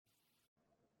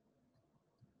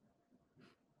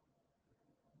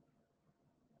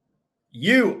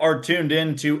You are tuned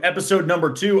in to episode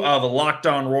number 2 of Locked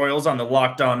On Royals on the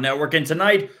Locked On Network. And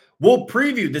tonight, we'll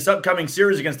preview this upcoming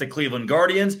series against the Cleveland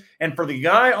Guardians. And for the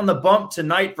guy on the bump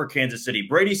tonight for Kansas City,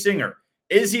 Brady Singer,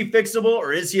 is he fixable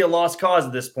or is he a lost cause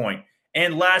at this point?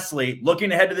 And lastly,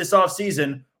 looking ahead to this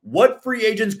offseason, what free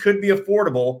agents could be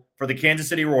affordable for the Kansas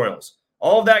City Royals?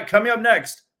 All of that coming up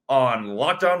next on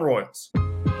Locked On Royals.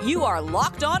 You are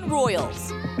Locked On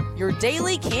Royals, your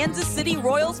daily Kansas City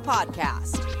Royals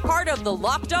podcast. Part of the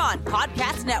Locked On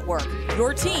Podcast Network,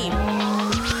 your team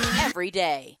every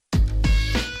day.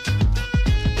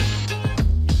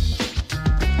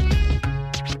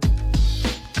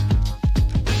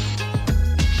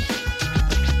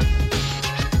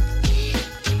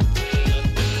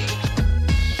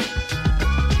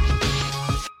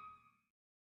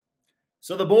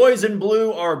 So the boys in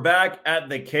blue are back at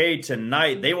the K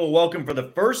tonight. They will welcome for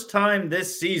the first time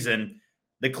this season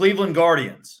the Cleveland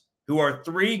Guardians, who are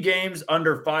 3 games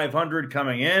under 500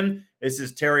 coming in. This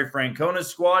is Terry Francona's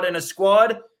squad, and a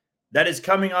squad that is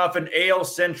coming off an AL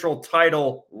Central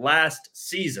title last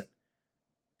season.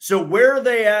 So where are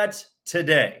they at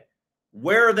today?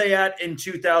 Where are they at in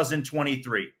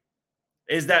 2023?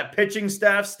 Is that pitching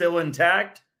staff still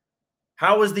intact?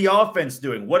 How is the offense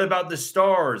doing? What about the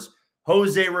stars,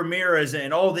 Jose Ramirez,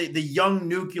 and all the young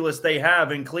nucleus they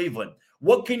have in Cleveland?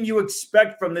 What can you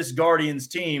expect from this Guardians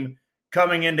team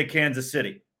coming into Kansas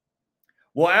City?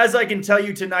 Well, as I can tell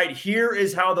you tonight, here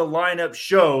is how the lineup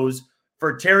shows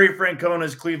for Terry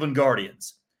Francona's Cleveland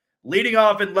Guardians. Leading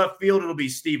off in left field, it'll be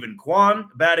Steven Kwan.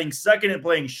 Batting second and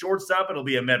playing shortstop, it'll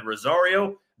be Ahmed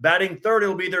Rosario. Batting third,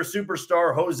 it'll be their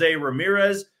superstar, Jose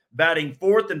Ramirez. Batting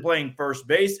fourth and playing first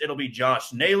base, it'll be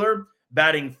Josh Naylor.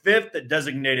 Batting fifth, the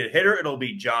designated hitter, it'll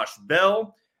be Josh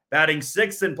Bell. Batting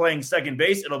sixth and playing second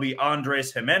base, it'll be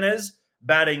Andres Jimenez.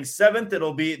 Batting seventh,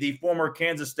 it'll be the former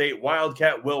Kansas State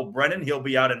Wildcat, Will Brennan. He'll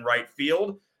be out in right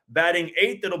field. Batting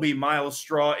eighth, it'll be Miles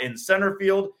Straw in center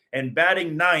field. And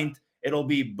batting ninth, it'll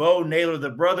be Bo Naylor,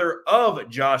 the brother of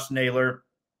Josh Naylor,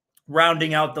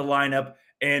 rounding out the lineup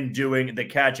and doing the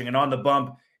catching. And on the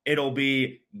bump, it'll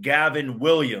be Gavin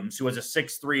Williams, who has a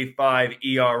 6.35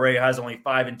 ERA, has only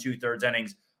 5 2/3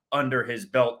 innings under his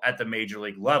belt at the major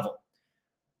league level.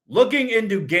 Looking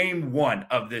into game 1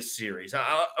 of this series,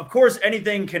 of course,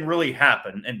 anything can really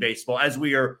happen in baseball, as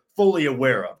we are fully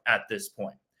aware of at this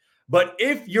point. But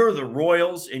if you're the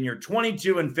Royals and you're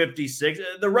 22-56,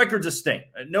 the record's a sting.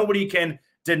 Nobody can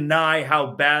deny how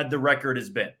bad the record has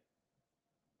been.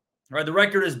 Right? The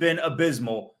record has been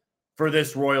abysmal for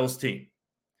this Royals team.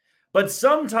 But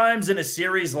sometimes in a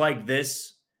series like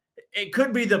this, it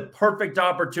could be the perfect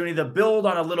opportunity to build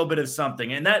on a little bit of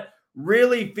something. And that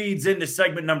really feeds into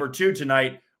segment number 2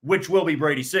 tonight, which will be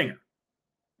Brady Singer.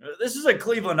 This is a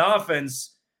Cleveland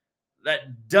offense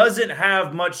that doesn't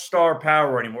have much star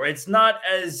power anymore. It's not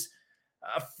as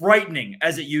frightening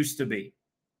as it used to be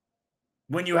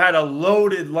when you had a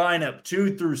loaded lineup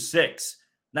 2 through 6.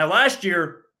 Now, last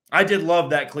year, I did love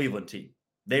that Cleveland team.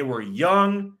 They were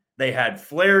young. They had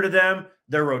flair to them.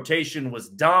 Their rotation was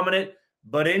dominant,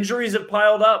 but injuries have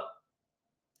piled up.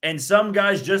 And some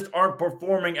guys just aren't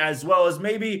performing as well as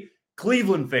maybe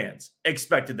Cleveland fans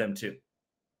expected them to.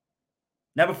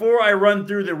 Now, before I run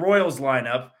through the Royals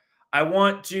lineup, I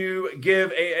want to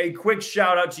give a quick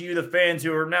shout out to you, the fans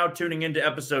who are now tuning into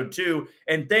episode 2,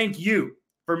 and thank you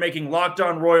for making Locked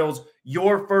On Royals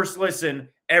your first listen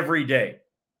every day.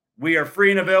 We are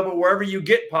free and available wherever you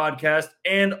get podcasts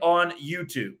and on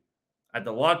YouTube at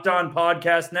the Locked On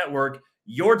Podcast Network,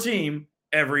 your team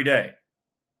every day.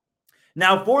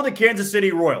 Now, for the Kansas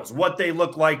City Royals, what they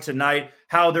look like tonight,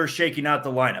 how they're shaking out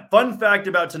the lineup. Fun fact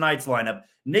about tonight's lineup,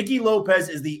 Nicky Lopez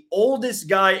is the oldest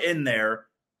guy in there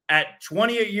at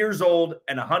 28 years old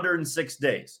and 106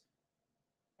 days.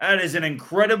 That is an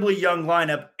incredibly young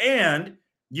lineup, and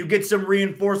you get some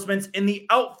reinforcements in the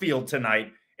outfield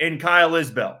tonight in Kyle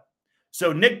Isbell.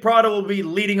 So Nick Prado will be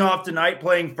leading off tonight,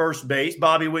 playing first base.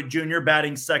 Bobby Witt Jr.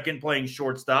 batting second, playing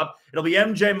shortstop. It'll be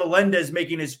MJ Melendez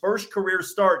making his first career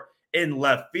start in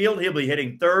left field. He'll be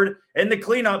hitting third. In the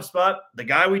cleanup spot, the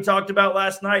guy we talked about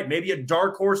last night, maybe a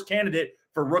dark horse candidate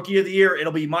for Rookie of the Year,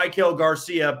 it'll be Maikel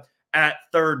Garcia at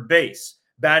third base.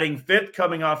 Batting fifth,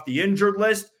 coming off the injured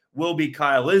list, will be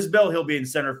Kyle Isbell. He'll be in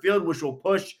center field, which will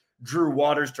push Drew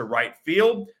Waters to right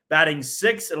field. Batting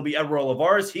sixth, it'll be Edward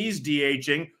Olivares. He's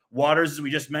DHing. Waters, as we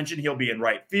just mentioned, he'll be in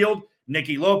right field.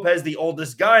 Nicky Lopez, the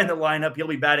oldest guy in the lineup, he'll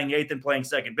be batting eighth and playing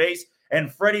second base. And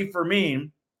Freddie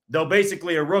Fermin, though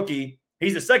basically a rookie,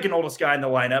 he's the second oldest guy in the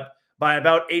lineup by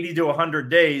about 80 to 100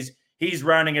 days. He's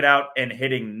rounding it out and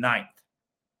hitting ninth.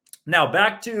 Now,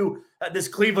 back to this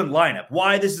Cleveland lineup,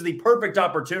 why this is the perfect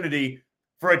opportunity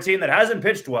for a team that hasn't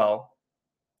pitched well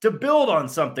to build on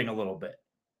something a little bit.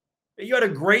 You had a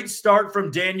great start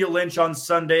from Daniel Lynch on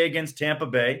Sunday against Tampa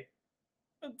Bay.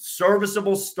 A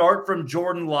serviceable start from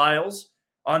Jordan Lyles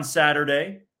on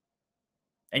Saturday.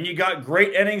 And you got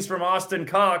great innings from Austin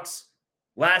Cox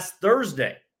last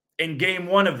Thursday in game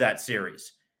 1 of that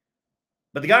series.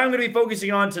 But the guy I'm going to be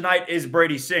focusing on tonight is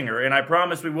Brady Singer, and I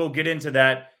promise we will get into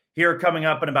that here coming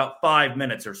up in about 5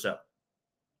 minutes or so.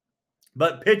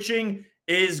 But pitching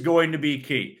is going to be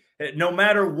key. No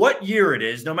matter what year it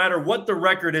is, no matter what the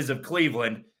record is of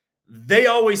Cleveland, they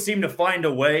always seem to find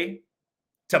a way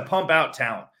to pump out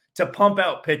talent, to pump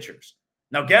out pitchers.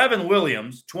 Now, Gavin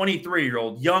Williams,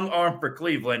 23-year-old, young arm for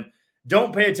Cleveland,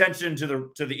 don't pay attention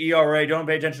to the ERA, don't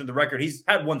pay attention to the record. He's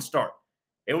had one start.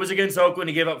 It was against Oakland.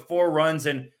 He gave up 4 runs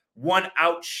and 1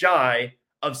 out shy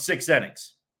of 6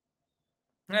 innings.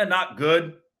 Not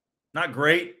good, not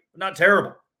great, not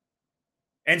terrible.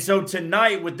 And so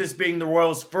tonight, with this being the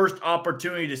Royals' first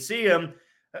opportunity to see him,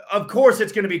 of course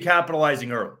it's going to be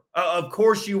capitalizing early. Of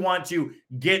course you want to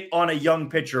get on a young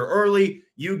pitcher early.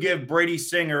 You give Brady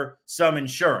Singer some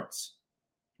insurance,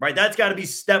 right? That's got to be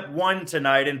step 1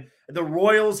 tonight. And the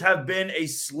Royals have been a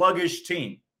sluggish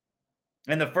team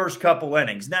in the first couple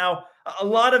innings. Now, a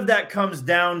lot of that comes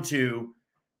down to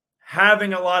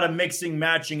having a lot of mixing,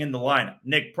 matching in the lineup.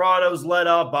 Nick Prado's led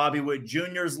off. Bobby Witt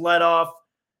Jr.'s led off.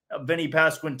 Vinny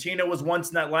Pasquantino was once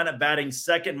in that lineup batting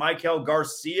second. Michael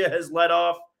Garcia has led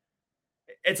off.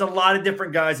 It's a lot of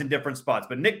different guys in different spots.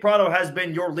 But Nick Prado has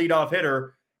been your leadoff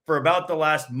hitter for about the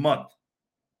last month.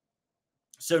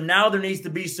 So now there needs to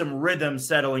be some rhythm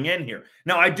settling in here.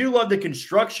 Now, I do love the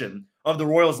construction of the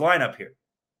Royals lineup here.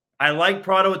 I like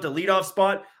Prado at the leadoff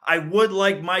spot. I would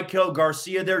like Michael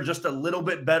Garcia there just a little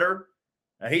bit better.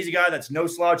 He's a guy that's no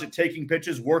slouch at taking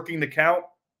pitches, working the count.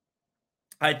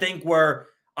 I think where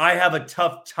I have a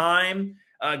tough time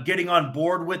getting on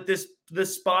board with this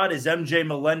spot is MJ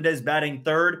Melendez batting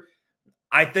third.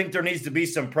 I think there needs to be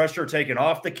some pressure taken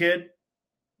off the kid.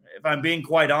 If I'm being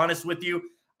quite honest with you,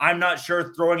 I'm not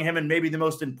sure throwing him in maybe the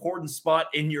most important spot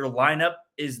in your lineup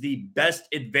is the best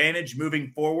advantage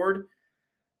moving forward.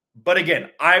 But again,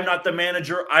 I'm not the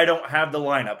manager. I don't have the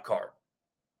lineup card.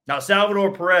 Now,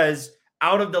 Salvador Perez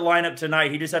out of the lineup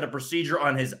tonight. He just had a procedure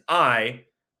on his eye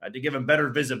to give him better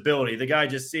visibility. The guy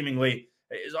just seemingly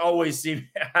is always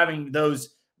having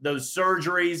those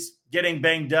surgeries, getting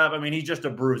banged up. I mean, he's just a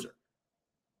bruiser.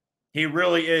 He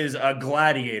really is a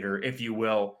gladiator, if you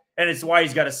will, and it's why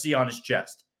he's got a C on his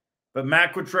chest. But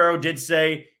Matt Quatrero did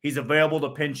say he's available to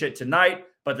pinch hit tonight,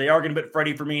 but they are going to put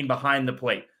Freddie Fermin behind the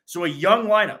plate. So a young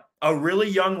lineup, a really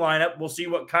young lineup. We'll see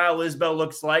what Kyle Isbell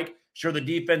looks like. Sure, the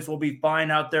defense will be fine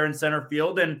out there in center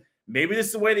field, and maybe this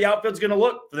is the way the outfield's going to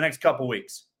look for the next couple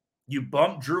weeks. You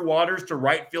bump Drew Waters to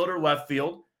right field or left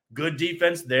field. Good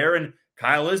defense there. And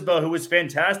Kyle Isbell, who was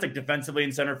fantastic defensively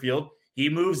in center field, he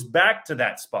moves back to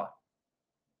that spot.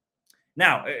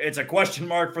 Now, it's a question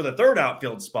mark for the third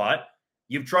outfield spot.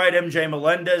 You've tried MJ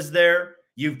Melendez there.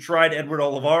 You've tried Edward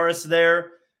Olivares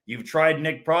there. You've tried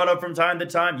Nick Prado from time to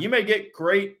time. You may get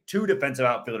great 2 defensive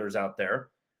outfielders out there,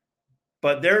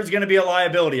 but there's going to be a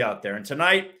liability out there. And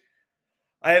tonight,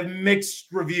 I have mixed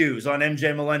reviews on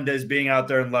MJ Melendez being out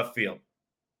there in left field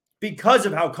because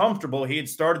of how comfortable he had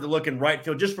started to look in right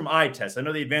field just from eye tests. I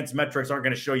know the advanced metrics aren't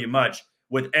going to show you much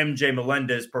with MJ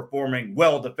Melendez performing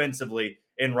well defensively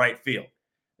in right field.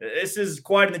 This is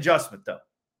quite an adjustment, though.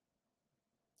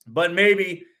 But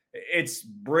maybe it's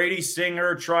Brady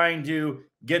Singer trying to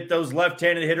get those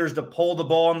left-handed hitters to pull the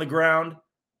ball on the ground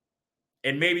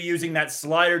and maybe using that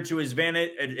slider to his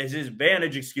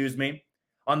advantage,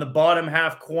 on the bottom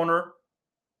half corner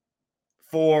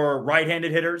for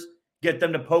right-handed hitters, get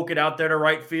them to poke it out there to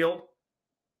right field.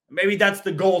 Maybe that's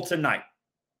the goal tonight.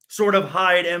 Sort of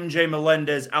hide MJ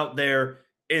Melendez out there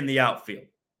in the outfield.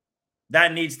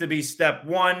 That needs to be step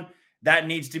 1. That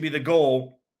needs to be the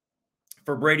goal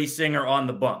for Brady Singer on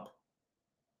the bump.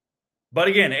 But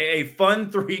again, a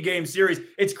fun 3-game series.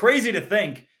 It's crazy to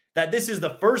think that this is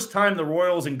the first time the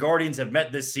Royals and Guardians have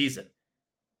met this season.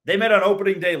 They met on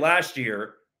opening day last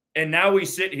year, and now we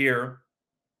sit here,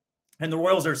 and the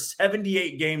Royals are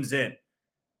 78 games in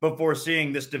before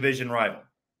seeing this division rival.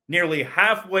 Nearly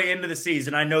halfway into the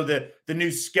season. I know that the new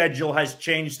schedule has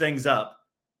changed things up,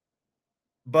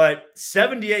 but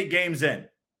 78 games in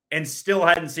and still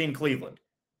hadn't seen Cleveland.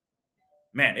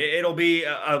 Man, it'll be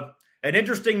an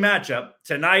interesting matchup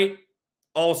tonight,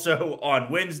 also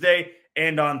on Wednesday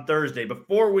and on Thursday.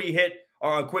 Before we hit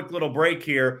a quick little break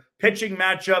here, pitching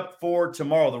matchup for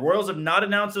tomorrow. The Royals have not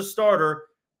announced a starter.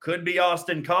 Could be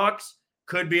Austin Cox,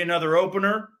 could be another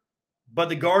opener, But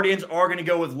the Guardians are going to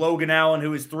go with Logan Allen,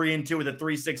 who is 3-2 with a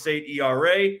 3.68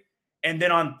 ERA. And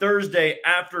then on Thursday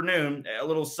afternoon, a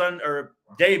little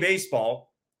day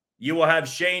baseball, you will have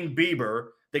Shane Bieber,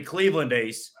 the Cleveland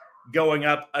ace, going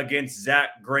up against Zach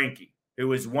Greinke,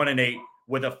 who is 1-8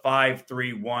 with a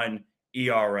 5.31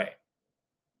 ERA.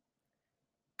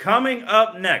 Coming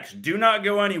up next, do not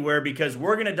go anywhere because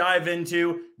we're going to dive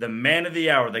into the man of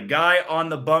the hour, the guy on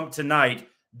the bump tonight.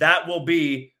 That will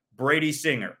be Brady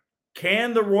Singer.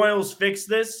 Can the Royals fix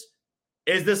this?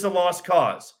 Is this a lost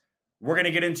cause? We're going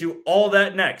to get into all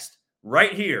that next,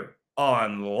 right here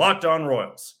on Locked On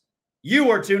Royals.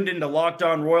 You are tuned into Locked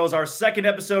On Royals, our second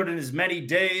episode in as many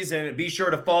days, and be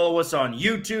sure to follow us on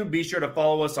YouTube. Be sure to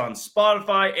follow us on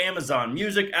Spotify, Amazon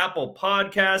Music, Apple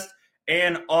Podcasts,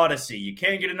 and Odyssey. You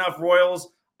can't get enough Royals.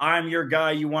 I'm your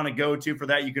guy you want to go to for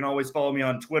that. You can always follow me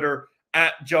on Twitter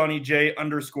at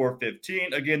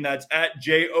JohnnyJ_15. Again, that's at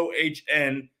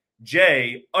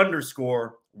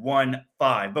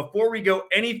JOHNJ_15. Before we go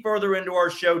any further into our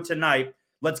show tonight,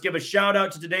 let's give a shout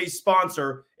out to today's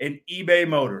sponsor in eBay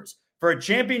Motors. For a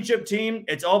championship team,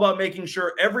 it's all about making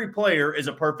sure every player is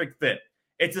a perfect fit.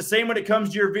 It's the same when it comes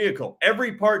to your vehicle.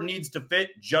 Every part needs to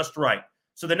fit just right.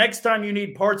 So the next time you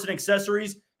need parts and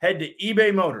accessories, head to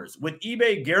eBay Motors. With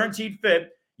eBay Guaranteed Fit,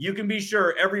 you can be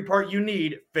sure every part you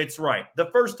need fits right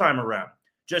the first time around.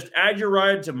 Just add your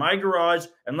ride to My Garage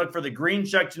and look for the green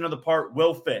check to know the part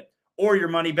will fit or your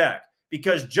money back.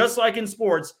 Because just like in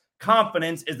sports,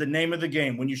 confidence is the name of the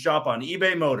game when you shop on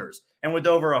eBay Motors. And with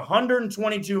over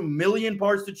 122 million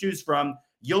parts to choose from,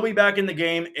 you'll be back in the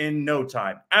game in no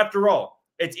time. After all,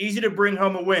 it's easy to bring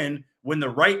home a win when the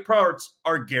right parts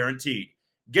are guaranteed.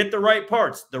 Get the right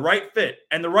parts, the right fit,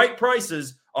 and the right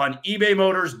prices on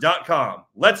ebaymotors.com.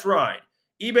 Let's ride.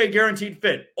 eBay Guaranteed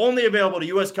Fit, only available to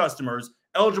U.S. customers.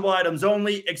 Eligible items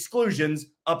only. Exclusions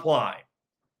apply.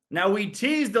 Now, we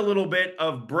teased a little bit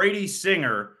of Brady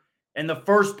Singer in the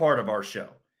first part of our show.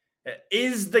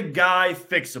 Is the guy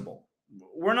fixable?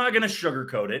 We're not going to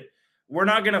sugarcoat it. We're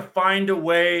not going to find a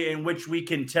way in which we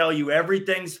can tell you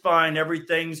everything's fine,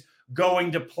 everything's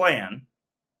going to plan,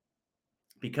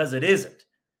 because it isn't.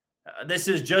 This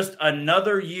is just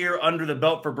another year under the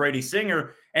belt for Brady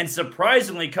Singer, and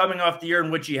surprisingly, coming off the year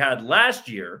in which he had last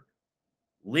year,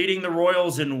 leading the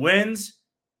Royals in wins,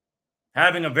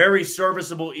 having a very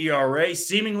serviceable ERA,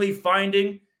 seemingly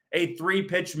finding a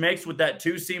 3-pitch mix with that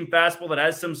 2-seam fastball that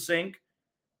has some sink,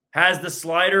 has the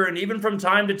slider, and even from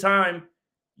time to time,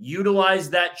 utilize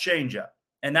that changeup.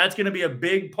 And that's going to be a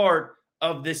big part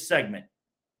of this segment.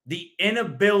 The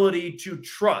inability to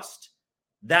trust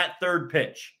that third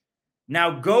pitch.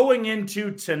 Now, going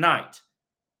into tonight,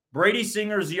 Brady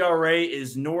Singer's ERA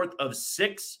is north of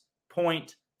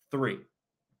 6.3.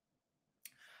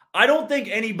 I don't think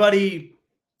anybody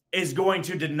is going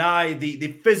to deny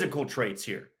the physical traits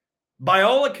here. By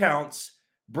all accounts,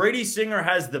 Brady Singer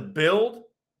has the build,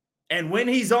 and when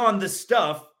he's on, the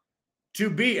stuff to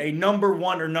be a number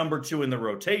 1 or number 2 in the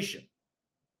rotation.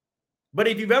 But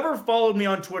if you've ever followed me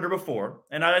on Twitter before,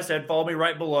 and as I said, follow me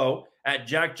right below at at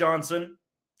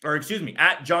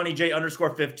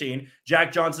JohnnyJ_15.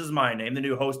 Jack Johnson is my name, the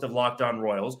new host of Locked On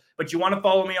Royals. But you want to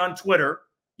follow me on Twitter,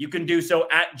 you can do so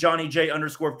at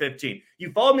JohnnyJ_15.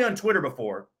 You followed me on Twitter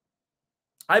before.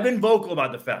 I've been vocal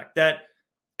about the fact that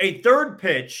a third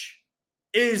pitch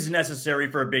is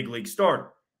necessary for a big league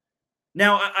starter.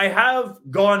 Now, I have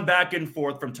gone back and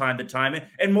forth from time to time,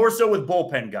 and more so with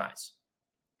bullpen guys.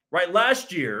 Right,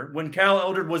 last year, when Cal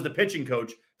Eldred was the pitching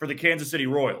coach for the Kansas City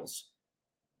Royals,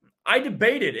 I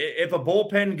debated if a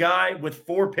bullpen guy with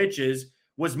 4 pitches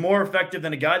was more effective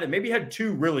than a guy that maybe had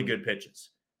 2 really good pitches.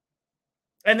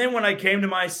 And then when I came to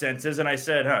my senses and I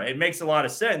said, it makes a lot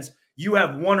of sense. You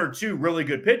have 1 or 2 really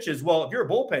good pitches. Well, if you're a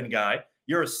bullpen guy,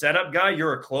 you're a setup guy,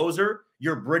 you're a closer,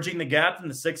 you're bridging the gap in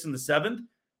the 6th and the 7th.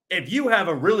 If you have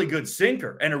a really good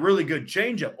sinker and a really good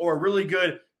changeup or a really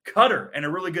good cutter and a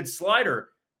really good slider,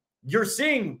 you're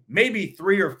seeing maybe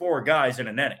 3 or 4 guys in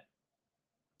an inning.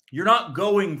 You're not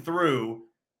going through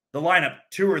the lineup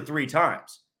 2 or 3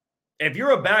 times. If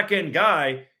you're a back-end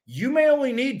guy, you may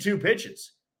only need 2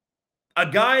 pitches. A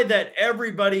guy that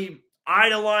everybody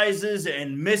idolizes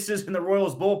and misses in the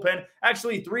Royals bullpen,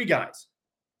 actually 3 guys.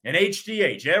 An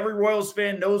HDH. Every Royals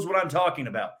fan knows what I'm talking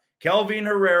about. Kelvin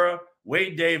Herrera,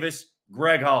 Wade Davis,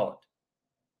 Greg Holland.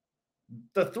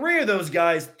 The 3 of those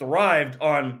guys thrived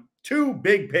on 2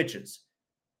 big pitches.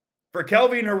 For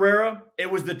Kelvin Herrera, it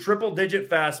was the triple-digit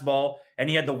fastball, and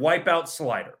he had the wipeout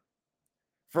slider.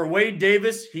 For Wade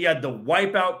Davis, he had the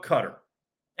wipeout cutter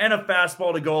and a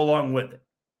fastball to go along with it.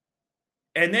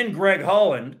 And then Greg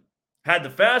Holland had the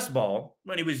fastball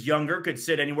when he was younger, could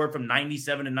sit anywhere from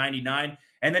 97 to 99,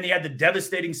 and then he had the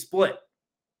devastating split.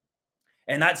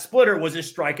 And that splitter was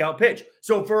his strikeout pitch.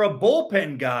 So for a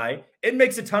bullpen guy, it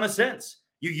makes a ton of sense.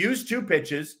 You use two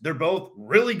pitches, they're both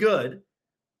really good,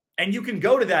 and you can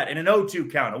go to that in an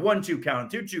 0-2 count, a 1-2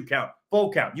 count, a 2-2 count,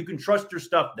 full count. You can trust your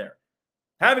stuff there.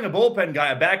 Having a bullpen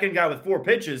guy, a back-end guy with four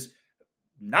pitches,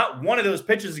 not one of those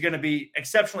pitches is going to be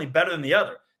exceptionally better than the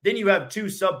other. Then you have two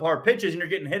subpar pitches and you're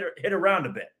getting hit around a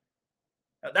bit.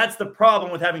 Now, that's the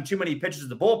problem with having too many pitches as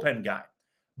the bullpen guy.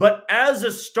 But as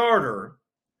a starter,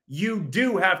 you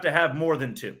do have to have more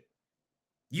than two.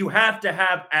 You have to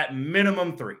have at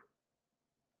minimum three.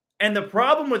 And the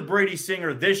problem with Brady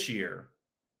Singer this year,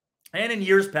 and in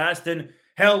years past, and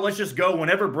hell, let's just go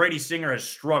whenever Brady Singer has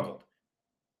struggled,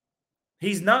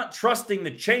 he's not trusting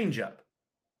the changeup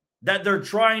that they're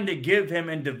trying to give him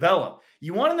and develop.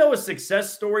 You want to know a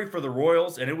success story for the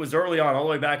Royals? And it was early on, all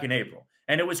the way back in April.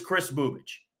 And it was Chris Bubic.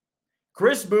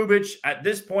 Chris Bubic, at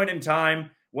this point in time,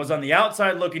 was on the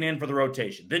outside looking in for the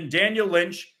rotation. Then Daniel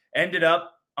Lynch ended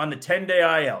up on the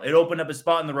 10-day IL. It opened up a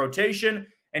spot in the rotation.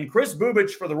 And Chris Bubic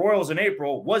for the Royals in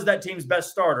April was that team's best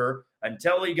starter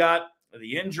until he got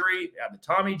the injury, the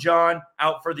Tommy John,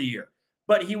 out for the year.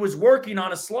 But he was working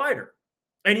on a slider.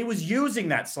 And he was using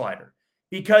that slider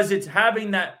because it's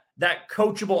having that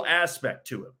coachable aspect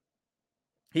to him.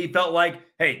 He felt like,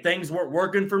 hey, things weren't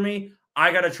working for me.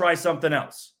 I got to try something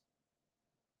else.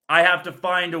 I have to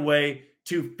find a way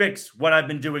to fix what I've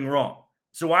been doing wrong.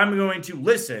 So I'm going to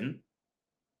listen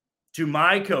to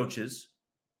my coaches,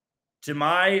 to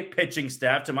my pitching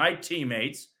staff, to my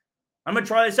teammates. I'm going to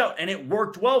try this out. And it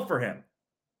worked well for him.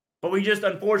 But we just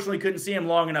unfortunately couldn't see him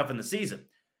long enough in the season.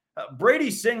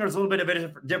 Brady Singer is a little bit of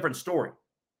a different story.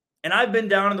 And I've been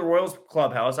down in the Royals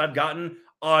clubhouse. I've gotten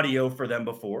audio for them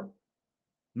before.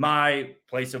 My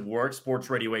place of work, Sports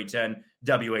Radio 810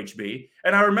 WHB.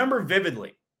 And I remember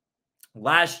vividly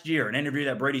last year an interview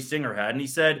that Brady Singer had. And he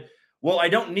said, well, I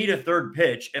don't need a third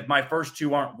pitch if my first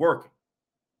two aren't working.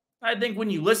 I think when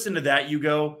you listen to that, you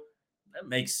go, that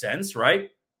makes sense, right?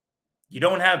 You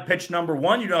don't have pitch number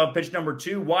one. You don't have pitch number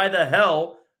two. Why the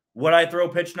hell would I throw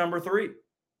pitch number three?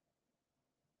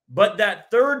 But that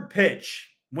third pitch,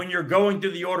 when you're going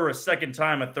through the order a second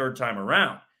time, a third time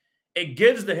around, it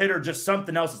gives the hitter just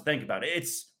something else to think about.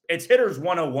 It's hitter's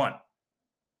 101.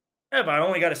 If I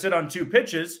only got to sit on two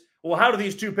pitches, well, how do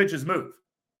these two pitches move?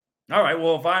 All right,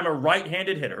 well, if I'm a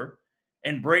right-handed hitter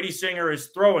and Brady Singer is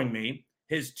throwing me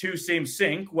his two-seam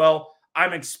sink, well,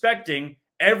 I'm expecting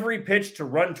every pitch to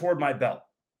run toward my belt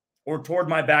or toward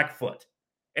my back foot.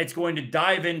 It's going to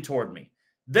dive in toward me.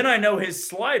 Then I know his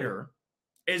slider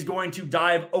is going to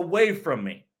dive away from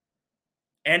me.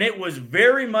 And it was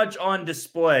very much on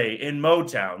display in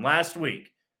Motown last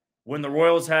week when the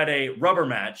Royals had a rubber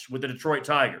match with the Detroit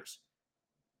Tigers.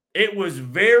 It was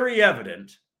very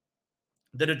evident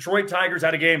the Detroit Tigers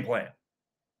had a game plan.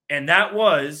 And that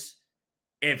was,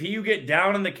 if you get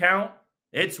down in the count,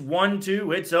 it's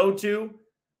 1-2, it's 0-2,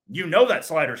 you know that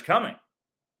slider's coming.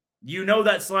 You know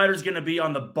that slider's going to be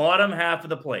on the bottom half of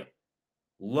the plate,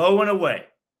 low and away.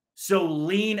 So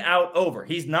lean out over.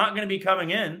 He's not going to be coming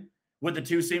in with the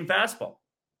two-seam fastball.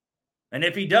 And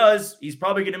if he does, he's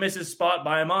probably going to miss his spot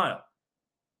by a mile.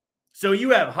 So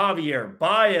you have Javier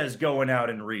Baez going out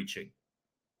and reaching.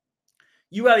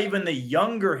 You have even the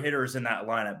younger hitters in that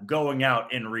lineup going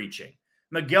out and reaching.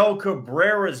 Miguel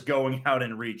Cabrera's going out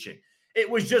and reaching. It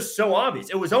was just so obvious.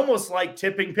 It was almost like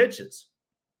tipping pitches.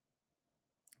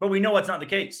 But we know that's not the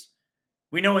case.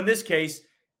 We know in this case,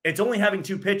 it's only having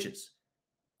two pitches.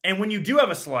 And when you do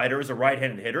have a slider as a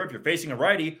right-handed hitter, if you're facing a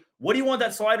righty, what do you want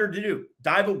that slider to do?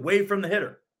 Dive away from the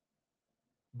hitter.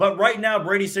 But right now,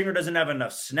 Brady Singer doesn't have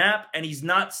enough snap, and he's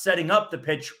not setting up the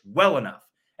pitch well enough.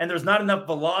 And there's not enough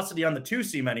velocity on the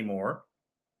two-seam anymore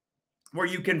where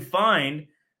you can find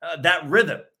that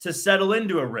rhythm to settle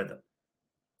into a rhythm.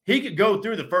 He could go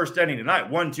through the first inning tonight,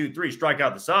 1, 2, 3, strike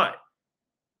out the side.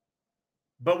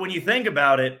 But when you think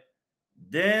about it,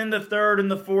 then the third and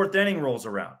the fourth inning rolls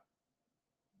around.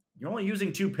 You're only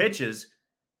using two pitches.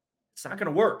 It's not going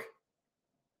to work.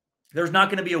 There's not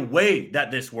going to be a way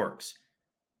that this works.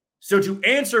 So to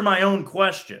answer my own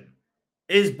question,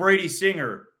 is Brady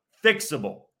Singer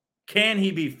fixable? Can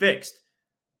he be fixed?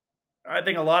 I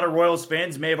think a lot of Royals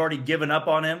fans may have already given up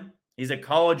on him. He's a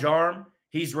college arm.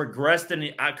 He's regressed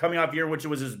in coming off year in which it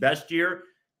was his best year.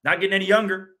 Not getting any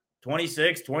younger.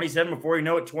 26, 27, before you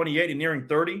know it, 28 and nearing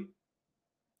 30.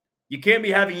 You can't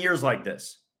be having years like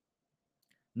this.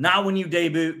 Not when you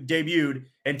debuted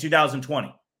in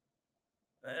 2020.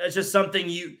 It's just something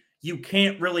you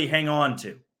can't really hang on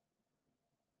to.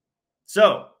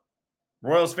 So,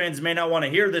 Royals fans may not want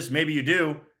to hear this. Maybe you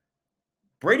do.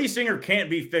 Brady Singer can't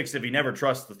be fixed if he never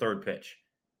trusts the third pitch.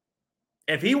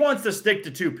 If he wants to stick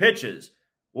to 2 pitches,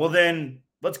 well, then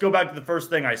let's go back to the first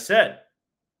thing I said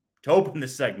to open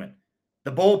this segment.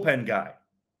 The bullpen guy.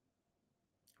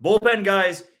 Bullpen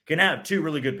guys can have 2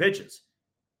 really good pitches.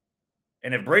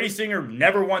 And if Brady Singer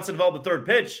never wants to develop the third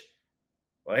pitch,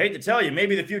 well, I hate to tell you,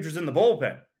 maybe the future's in the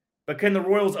bullpen. But can the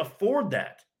Royals afford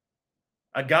that?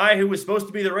 A guy who was supposed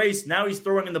to be the ace, now he's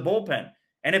throwing in the bullpen.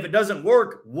 And if it doesn't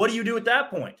work, what do you do at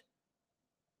that point?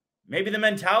 Maybe the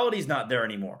mentality's not there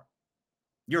anymore.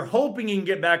 You're hoping you can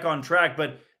get back on track,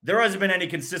 but there hasn't been any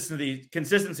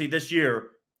consistency this year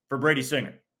for Brady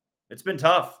Singer. It's been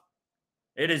tough.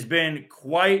 It has been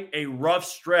quite a rough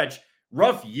stretch,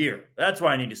 rough year. That's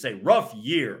why I need to say rough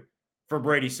year for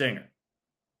Brady Singer.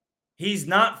 He's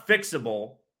not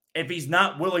fixable if he's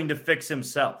not willing to fix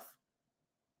himself.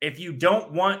 If you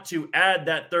don't want to add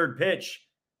that third pitch,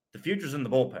 the future's in the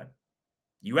bullpen.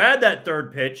 You add that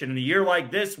third pitch, and in a year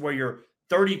like this where you're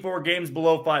 34 games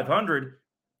below 500,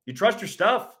 you trust your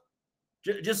stuff.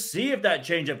 Just see if that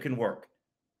changeup can work.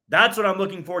 That's what I'm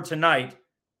looking for tonight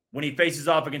when he faces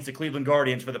off against the Cleveland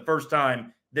Guardians for the first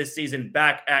time this season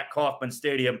back at Kauffman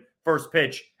Stadium. First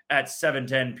pitch at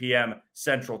 7:10 p.m.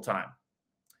 Central Time.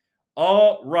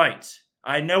 All right.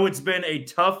 I know it's been a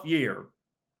tough year,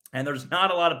 and there's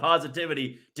not a lot of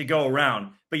positivity to go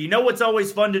around. But you know what's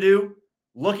always fun to do?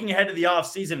 Looking ahead to the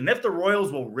offseason, and if the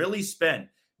Royals will really spend.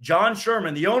 John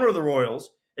Sherman, the owner of the Royals,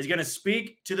 is going to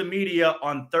speak to the media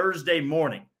on Thursday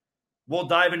morning. We'll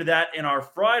dive into that in our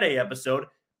Friday episode.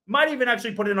 Might even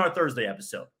actually put it in our Thursday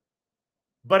episode.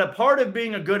 But a part of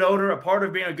being a good owner, a part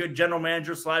of being a good general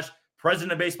manager /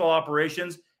 president of baseball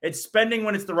operations, it's spending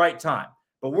when it's the right time.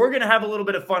 But we're going to have a little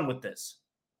bit of fun with this.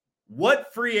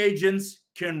 What free agents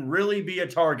can really be a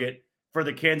target for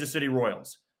the Kansas City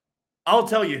Royals? I'll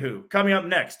tell you who, coming up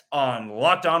next on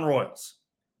Locked On Royals.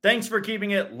 Thanks for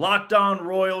keeping it Locked On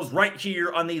Royals right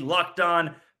here on the Locked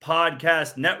On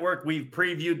Podcast Network. We've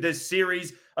previewed this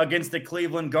series against the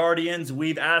Cleveland Guardians.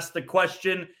 We've asked the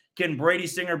question, can Brady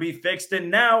Singer be fixed? And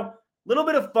now, a little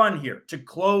bit of fun here to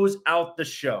close out the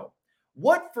show.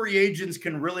 What free agents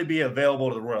can really be available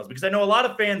to the Royals? Because I know a lot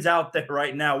of fans out there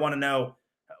right now want to know,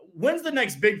 when's the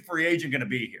next big free agent going to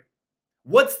be here?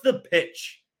 What's the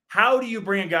pitch? How do you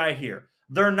bring a guy here?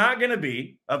 They're not going to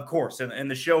be, of course, in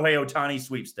the Shohei Ohtani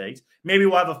sweepstakes. Maybe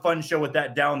we'll have a fun show with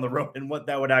that down the road and what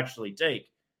that would actually take.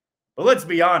 But let's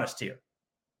be honest here.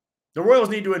 The Royals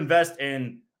need to invest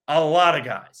in a lot of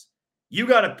guys. You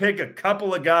got to pick a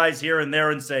couple of guys here and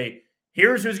there and say,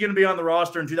 here's who's going to be on the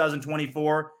roster in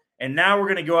 2024. And now we're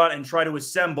going to go out and try to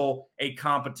assemble a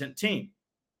competent team.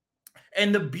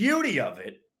 And the beauty of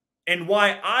it, and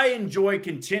why I enjoy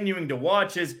continuing to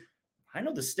watch, is I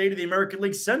know the state of the American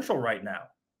League Central right now.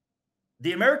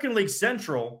 The American League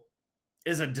Central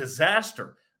is a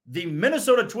disaster. The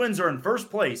Minnesota Twins are in first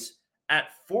place at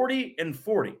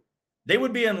 40-40. They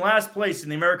would be in last place in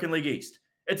the American League East.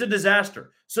 It's a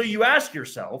disaster. So you ask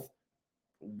yourself,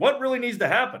 what really needs to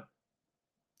happen?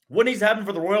 What needs to happen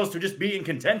for the Royals to just be in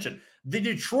contention? The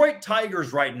Detroit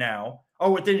Tigers right now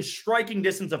are within striking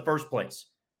distance of first place.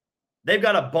 They've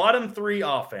got a bottom 3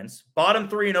 offense, bottom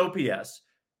 3 in OPS,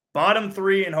 bottom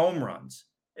 3 in home runs.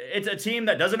 It's a team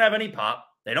that doesn't have any pop.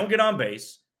 They don't get on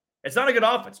base. It's not a good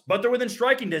offense, but they're within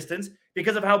striking distance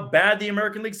because of how bad the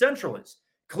American League Central is.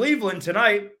 Cleveland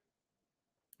tonight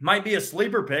might be a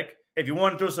sleeper pick if you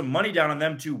want to throw some money down on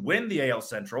them to win the AL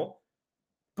Central.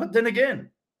 But then again,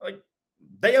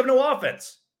 they have no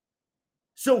offense.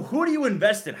 So who do you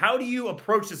invest in? How do you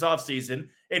approach this offseason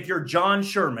if you're John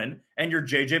Sherman and you're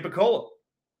JJ Picollo?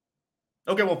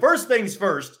 Okay, well, first things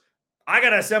first, I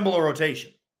got to assemble a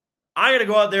rotation. I got to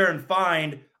go out there and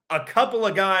find a couple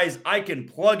of guys I can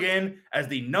plug in as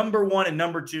the number 1 and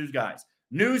number 2 guys.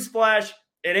 Newsflash,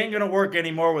 it ain't going to work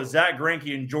anymore with Zach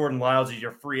Greinke and Jordan Lyles as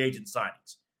your free agent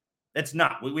signings. It's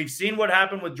not. We've seen what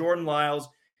happened with Jordan Lyles,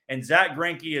 and Zach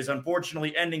Greinke is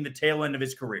unfortunately ending the tail end of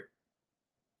his career.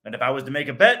 And if I was to make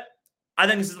a bet, I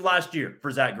think this is the last year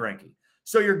for Zach Greinke.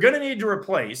 So you're going to need to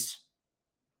replace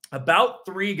about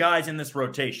 3 guys in this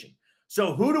rotation.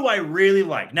 So who do I really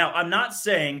like? Now, I'm not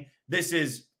saying this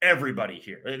is everybody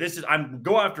here. I'm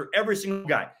go after every single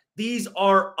guy. These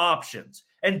are options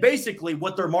and basically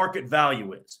what their market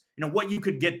value is. You know, what you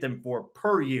could get them for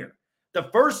per year. The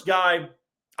first guy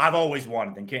I've always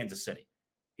wanted in Kansas City.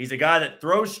 He's a guy that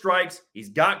throws strikes. He's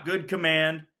got good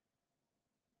command,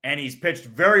 and he's pitched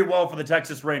very well for the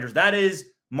Texas Rangers. That is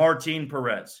Martin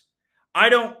Perez. I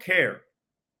don't care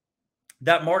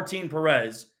that Martin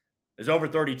Perez is over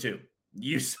 32.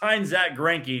 You sign Zach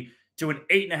Greinke to an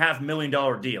 $8.5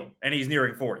 million deal, and he's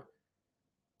nearing 40.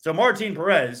 So Martin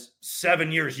Perez,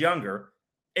 7 years younger,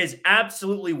 is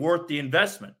absolutely worth the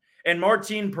investment. And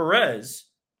Martin Perez,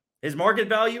 his market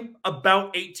value,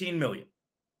 about $18 million.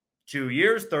 2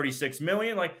 years, $36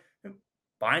 million. Like,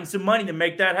 find some money to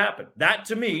make that happen. That,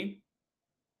 to me,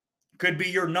 could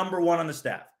be your number one on the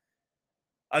staff.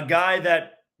 A guy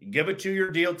that you give a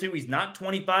 2-year deal to. He's not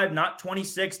 25, not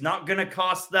 26, not going to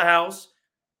cost the house,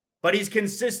 but he's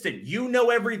consistent. You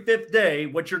know every fifth day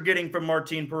what you're getting from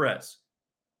Martin Perez.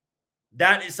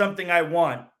 That is something I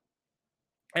want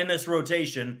in this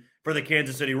rotation for the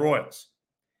Kansas City Royals.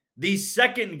 The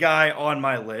second guy on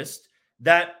my list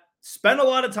that spent a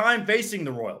lot of time facing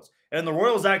the Royals, and the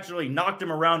Royals actually knocked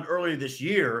him around earlier this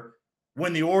year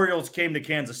when the Orioles came to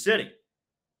Kansas City.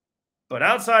 But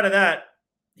outside of that,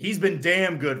 he's been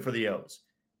damn good for the O's.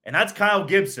 And that's Kyle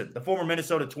Gibson, the former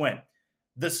Minnesota Twin.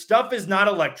 The stuff is not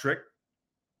electric.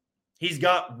 He's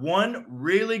got one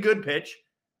really good pitch,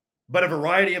 but a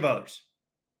variety of others.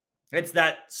 It's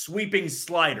that sweeping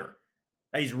slider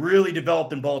that he's really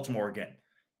developed in Baltimore again.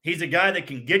 He's a guy that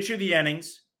can get you the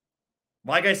innings.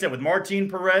 Like I said, with Martin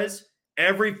Perez,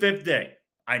 every fifth day,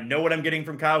 I know what I'm getting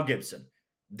from Kyle Gibson.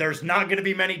 There's not going to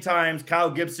be many times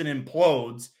Kyle Gibson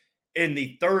implodes in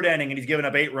the third inning and he's given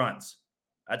up 8 runs.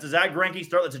 That's a Zach Greinke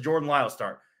start. That's a Jordan Lyles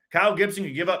start. Kyle Gibson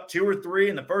could give up 2 or 3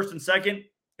 in the first and second.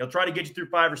 He'll try to get you through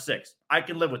 5 or 6. I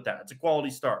can live with that. It's a quality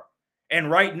start. And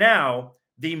right now,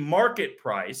 the market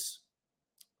price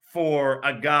for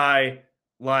a guy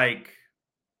like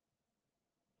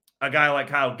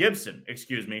Kyle Gibson,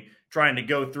 trying to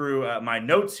go through my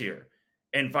notes here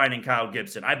and finding Kyle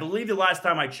Gibson. I believe the last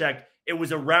time I checked, it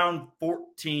was around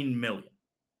 $14 million.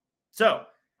 So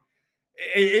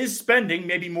it is spending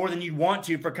maybe more than you'd want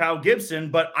to for Kyle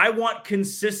Gibson, but I want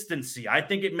consistency. I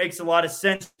think it makes a lot of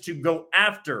sense to go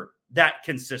after that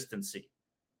consistency.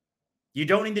 You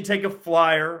don't need to take a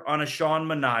flyer on a Sean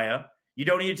Manaea. You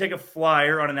don't need to take a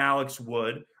flyer on an Alex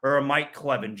Wood or a Mike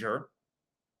Clevenger.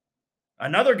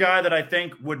 Another guy that I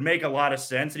think would make a lot of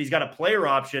sense, and he's got a player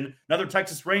option, another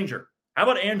Texas Ranger. How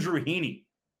about Andrew Heaney?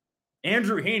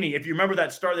 Andrew Heaney, if you remember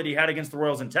that start that he had against the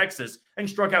Royals in Texas, and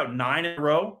struck out 9 in a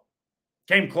row,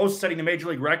 came close to setting the major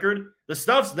league record. The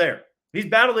stuff's there. He's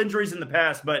battled injuries in the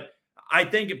past, but I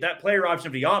think if that player option,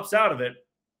 if he opts out of it,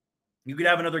 you could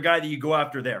have another guy that you go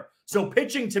after there. So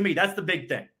pitching, to me, that's the big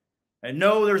thing. And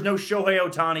no, there's no Shohei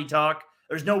Ohtani talk.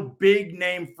 There's no big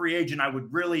name free agent I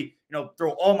would really,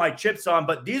 throw all my chips on.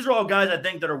 But these are all guys I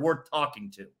think that are worth talking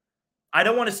to. I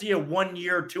don't want to see a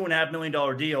 1-year, $2.5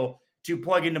 million deal to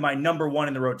plug into my number one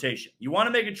in the rotation. You want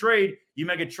to make a trade, you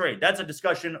make a trade. That's a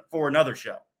discussion for another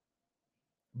show.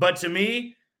 But to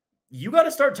me, you got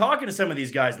to start talking to some of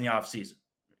these guys in the offseason.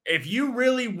 If you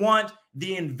really want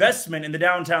the investment in the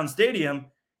downtown stadium,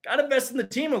 got to invest in the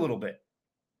team a little bit.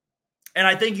 And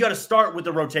I think you got to start with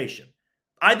the rotation.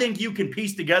 I think you can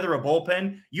piece together a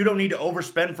bullpen. You don't need to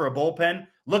overspend for a bullpen.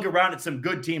 Look around at some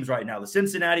good teams right now. The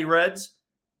Cincinnati Reds,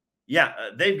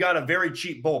 they've got a very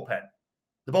cheap bullpen.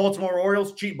 The Baltimore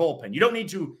Orioles, cheap bullpen. You don't need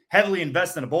to heavily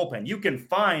invest in a bullpen. You can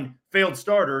find failed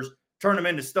starters, turn them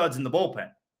into studs in the bullpen.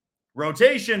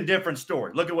 Rotation, different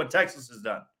story. Look at what Texas has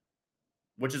done,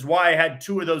 which is why I had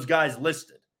 2 of those guys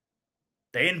listed.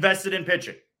 They invested in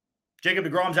pitching. Jacob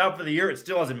deGrom's out for the year. It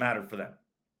still hasn't mattered for them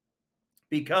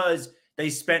because they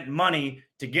spent money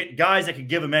to get guys that could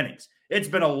give them innings. It's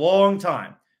been a long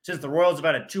time since the Royals have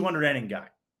had a 200-inning guy.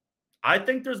 I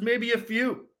think there's maybe a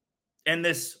few in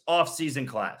this offseason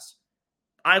class.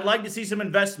 I'd like to see some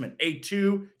investment, a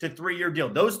 2 to 3 year deal.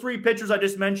 Those 3 pitchers I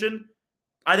just mentioned,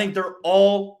 I think they're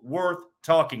all worth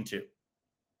talking to.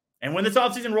 And when this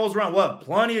offseason rolls around, we'll have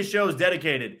plenty of shows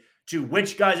dedicated to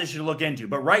which guys I should look into.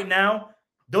 But right now,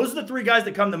 those are the 3 guys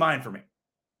that come to mind for me.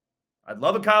 I'd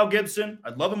love a Kyle Gibson.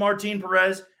 I'd love a Martin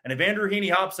Perez. And if Andrew Heaney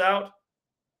hops out,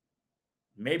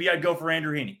 maybe I'd go for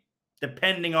Andrew Heaney,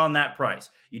 depending on that price.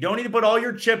 You don't need to put all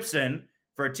your chips in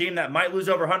for a team that might lose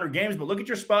over 100 games, but look at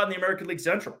your spot in the American League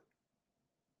Central.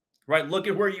 Right? Look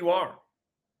at where you are.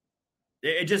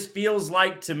 It just feels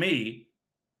like, to me,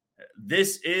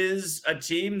 this is a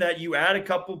team that you add a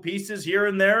couple pieces here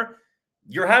and there.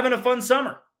 You're having a fun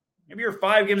summer. Maybe you're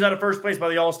 5 games out of first place by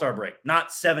the All-Star break,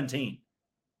 not 17.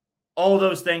 All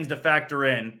those things to factor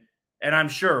in. And I'm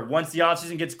sure once the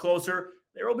offseason gets closer,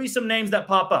 there will be some names that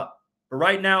pop up. But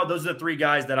right now, those are the 3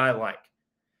 guys that I like.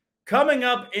 Coming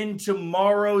up in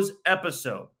tomorrow's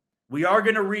episode, we are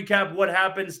going to recap what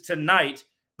happens tonight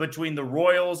between the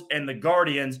Royals and the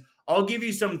Guardians. I'll give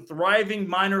you some thriving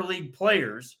minor league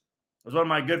players. It was one of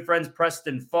my good friends,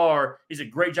 Preston Farr. He's a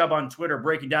great job on Twitter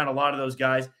breaking down a lot of those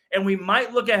guys. And we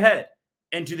might look ahead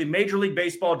into the Major League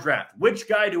Baseball draft. Which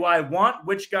guy do I want?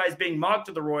 Which guy is being mocked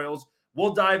to the Royals?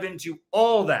 We'll dive into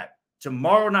all that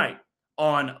tomorrow night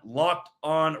on Locked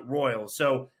On Royals.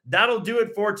 So that'll do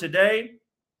it for today.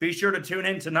 Be sure to tune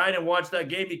in tonight and watch that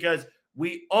game because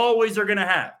we always are going to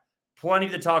have plenty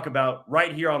to talk about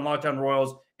right here on Locked On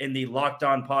Royals in the Locked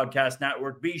On Podcast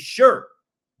Network. Be sure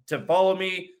to follow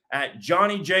me at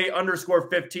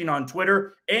JohnnyJ_15 on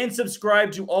Twitter and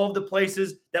subscribe to all of the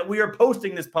places that we are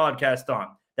posting this podcast on.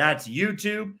 That's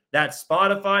YouTube, that's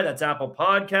Spotify, that's Apple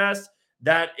Podcasts,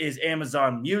 that is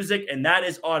Amazon Music, and that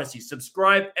is Odyssey.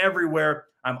 Subscribe everywhere.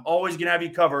 I'm always going to have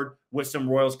you covered with some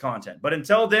Royals content. But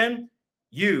until then,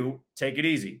 you take it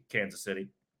easy, Kansas City.